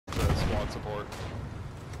squad support.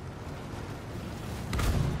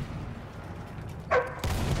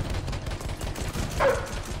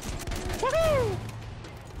 Woohoo!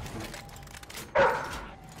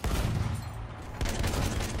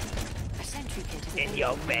 A sentry kit is In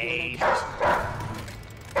your face!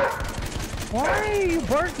 Why are you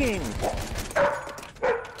barking?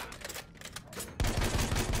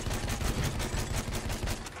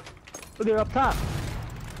 Oh, they're up top.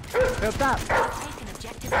 They're up top. Take an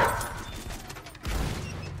objective.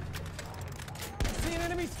 See an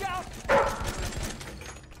enemy scout?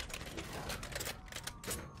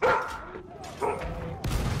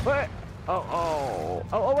 What? Oh,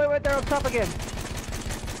 wait, they're up top again.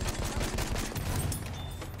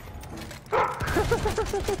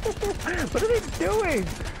 What are they doing?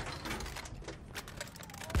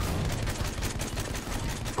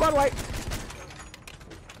 Squad wipe.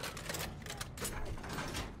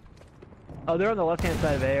 Oh, they're on the left-hand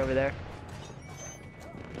side of A over there.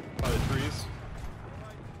 By the trees.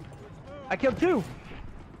 I killed 2.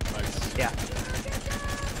 Nice. Yeah.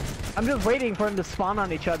 I'm just waiting for them to spawn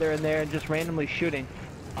on each other in there and just randomly shooting.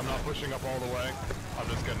 I'm not pushing up all the way. I'm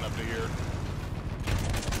just getting up to here.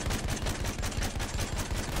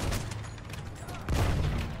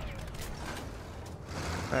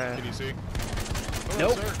 Can you see? Oh,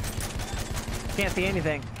 Nope. sir. Can't see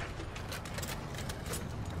anything.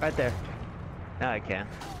 Right there. Now I can.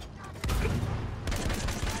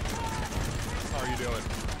 How are you doing?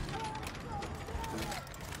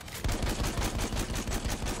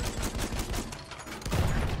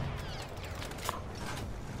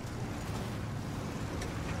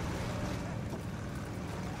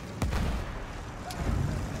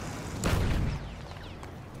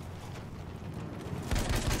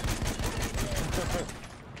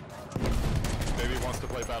 Maybe he wants to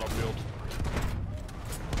play Battlefield.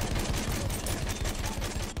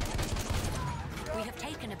 We have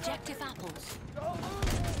taken objective apples.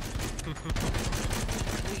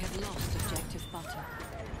 We have lost objective butter.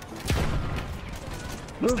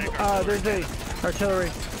 Move, there's a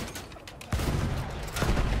artillery.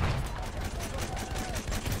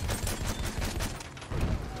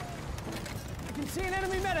 I can see an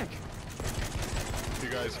enemy medic. You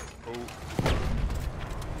guys. Oh.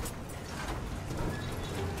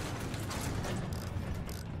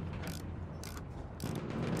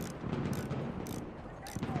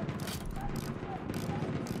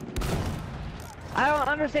 I don't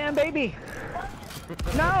understand, baby.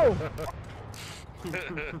 No.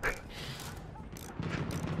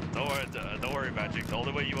 Don't worry, Magic. The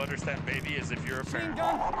only way you understand baby is if you're a Machine parent.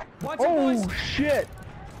 gun. Watch it, Oh boys. shit.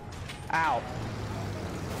 Ow.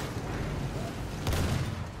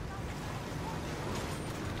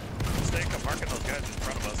 Stay marking those guys in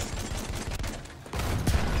front of us.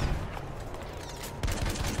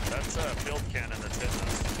 That's a field cannon that's hitting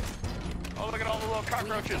us. Oh, look at all the little We have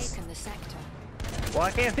cockroaches. taken the sector. Well,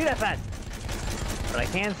 I can't see that fast. But I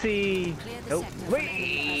can see. Clear the Nope. sector from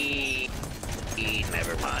Wait.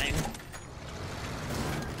 Never mind.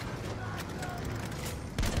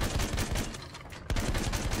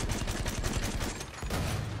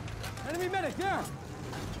 Enemy medic there.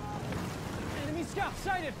 Enemy scout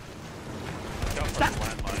sighted. Jump for the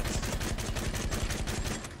landmines.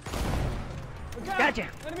 Look out. Gotcha.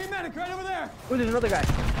 Enemy medic right over there. Oh, there's another guy.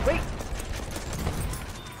 Wait.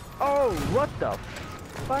 Oh, what the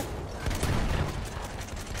fuck?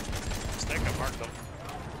 Stay can mark them.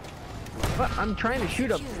 What? I'm trying to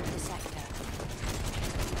shoot him. Secured the sector.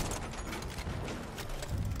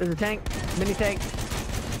 There's a tank. Mini tank.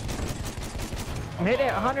 I'm hitting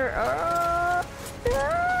it, Hunter. No!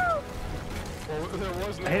 Well, there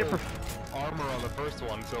was no I hit it for. armor on the first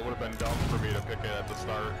one, so it would have been dumb for me to pick it at the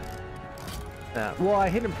start. Well, I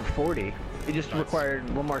hit him for 40. It just Nice. required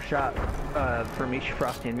one more shot for me,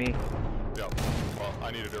 Frosty and me. Yep. Well,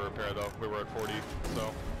 I needed to repair though. We were at 40,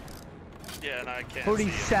 so. Yeah, and I can't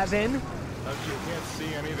 47. You can't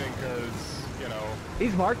see anything because, you know.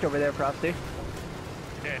 He's marked over there, Frosty.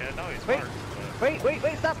 See him. Yeah, no, he's Wait. marked. but-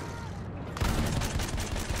 Wait, stop!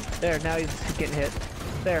 There, now he's getting hit.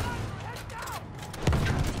 There.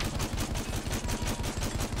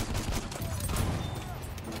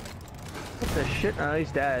 What the shit? Oh,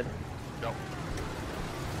 he's dead. Yep.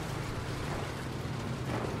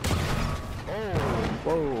 Oh!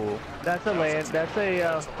 Whoa. That's a land. That's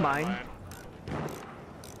a mine.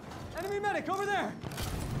 Enemy medic over there.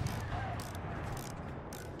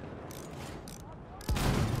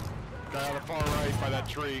 Guy on the far right by that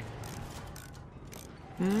tree.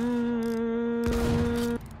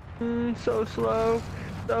 So slow.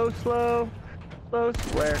 So slow. So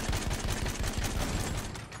swear.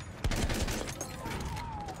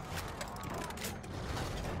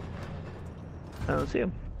 I don't see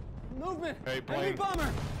him. Movement. Hey, plane. Enemy bomber.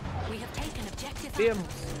 We have taken objective See him.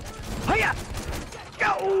 apples. Hiya!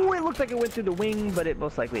 Oh, it looks like it went through the wing, but it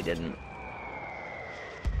most likely didn't.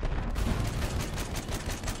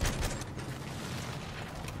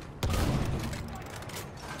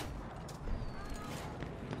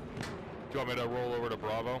 Do you want me to roll over to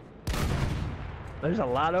Bravo? There's a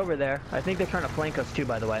lot over there. I think they're trying to flank us too,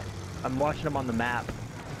 by the way. I'm watching them on the map.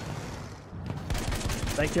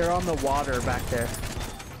 Like they're on the water back there.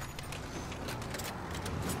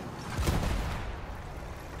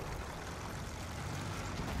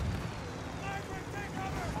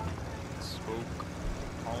 Spook.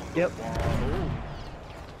 On the Yep. wall.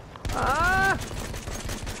 Ah!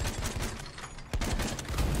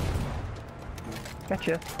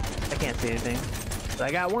 Gotcha. I can't see anything. But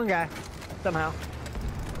I got one guy. Somehow.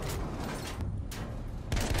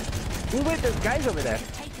 Ooh, wait, there's guys over there.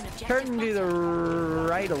 Taken objective Turn to the butter.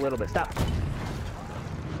 right a little bit. Stop.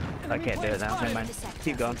 I can't do it now. Never mind. The sector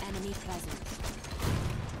Keep going. from enemy presence.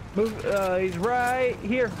 Move. He's right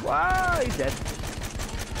here. Wow, he's dead.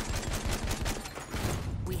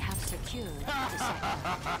 We have secured the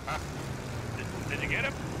sector. Did you get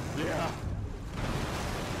him? Yeah.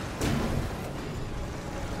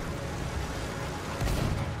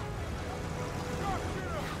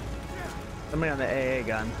 Somebody on the AA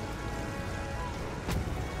gun.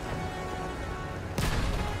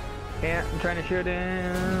 Can't. I'm trying to shoot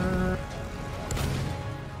him.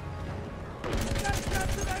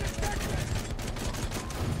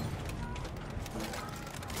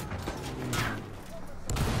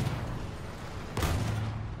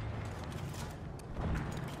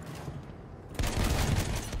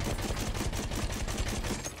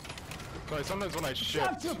 So sometimes when I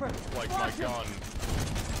shift, Trooper. like my gun,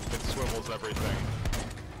 it swivels everything.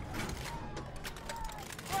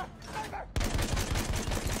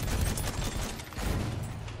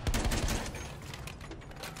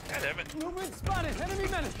 God damn it. Movement spotted. Enemy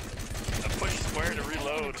medic. I pushed square to Taken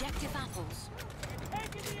reload. objective apples.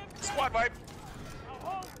 Squad wipe.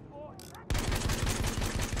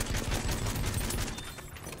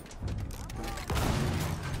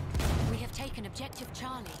 We have taken objective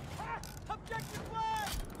Charlie. Objective flag.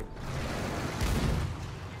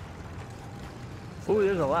 Ooh,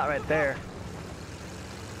 there's a lot right there.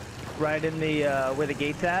 Right in the, where the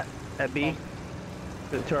gate's at B.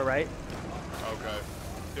 To our right. Okay.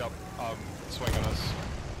 Yep. Swinging us.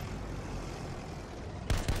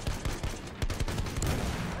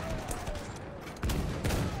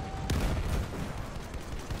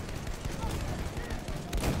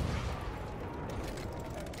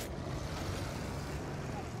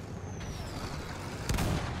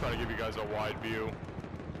 Trying to give you guys a wide view.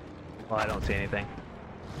 Well, I don't see anything.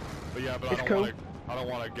 But yeah, but It's I cool. don't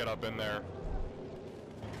want to get up in there.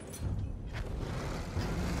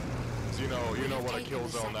 'Cause you know what a kill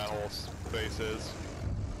zone that whole space is.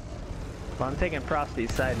 Well, I'm taking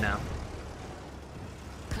Frosty's side now.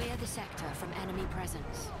 Clear the sector from enemy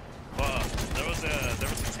presence. Well, there was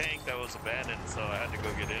a tank that was abandoned, so I had to go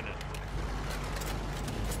get in it.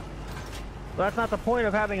 Well, that's not the point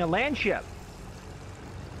of having a landship.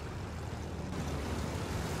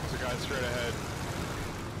 There's a guy straight ahead.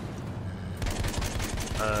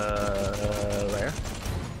 Where?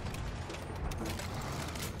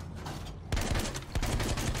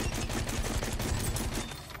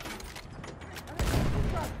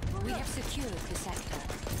 We have secured the sector.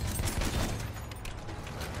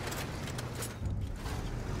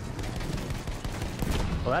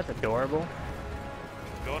 Well, that's adorable.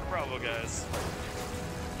 Going Bravo, guys.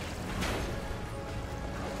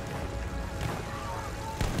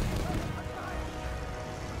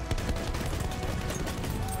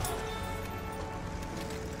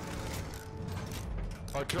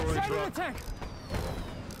 Artillery Side of truck. the tank.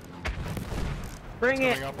 Bring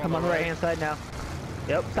it. coming up on Come the on the right. right hand side now.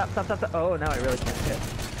 Yep. Stop. Stop. Stop. Stop. Oh, now I really can't hit.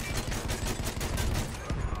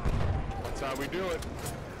 That's how we do it.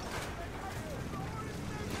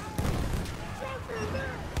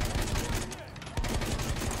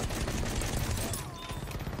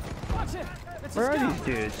 Watch it. It's Where a are scout.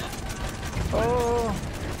 these dudes? Oh,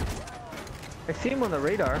 I see him on the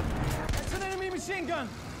radar. It's an enemy machine gun.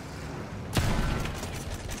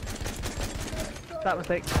 That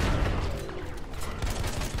mistake.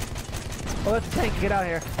 Oh, that's a tank. Get out of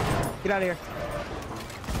here. Get out of here.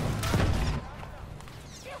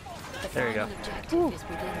 There you go. Final objective is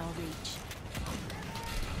within our reach.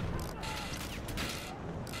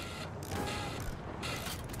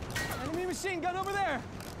 Enemy machine gun over there.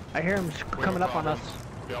 I hear him We have coming up on us. problems.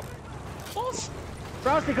 Yep.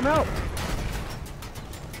 Frosty, come out.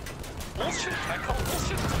 Bullshit! I call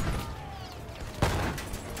bullshit!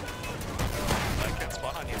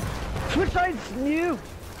 behind you. Switch sides, you.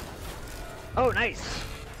 Oh, nice.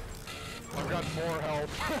 I've got 4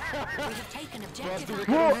 health. We have taken objective.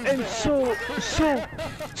 Well, and so,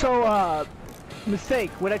 mistake.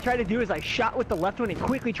 What I tried to do is I shot with the left one and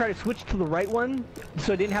quickly tried to switch to the right one,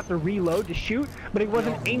 so I didn't have to reload to shoot. But it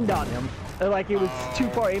wasn't aimed on him. Like it was too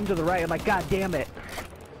far aimed to the right. I'm like, God damn it.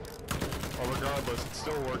 Well, regardless, it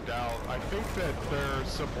still worked out. I think that their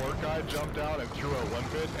support guy jumped out and threw a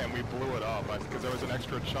limpet, and we blew it up because there was an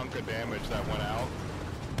extra chunk of damage that went out.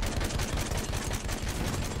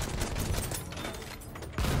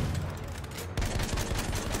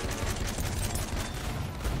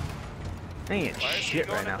 I ain't Why is he shit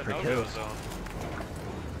going right now in for the no-go kills. zone?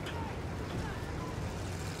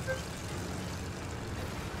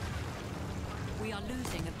 We are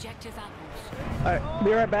losing objective apples. Alright,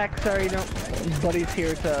 be right back. Sorry, no. Buddy's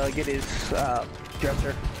here to get his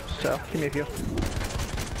dresser. So, give me a few.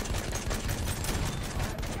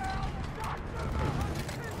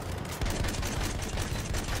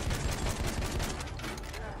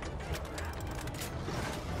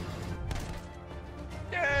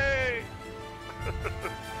 Yay!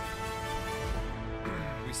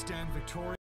 We stand victorious.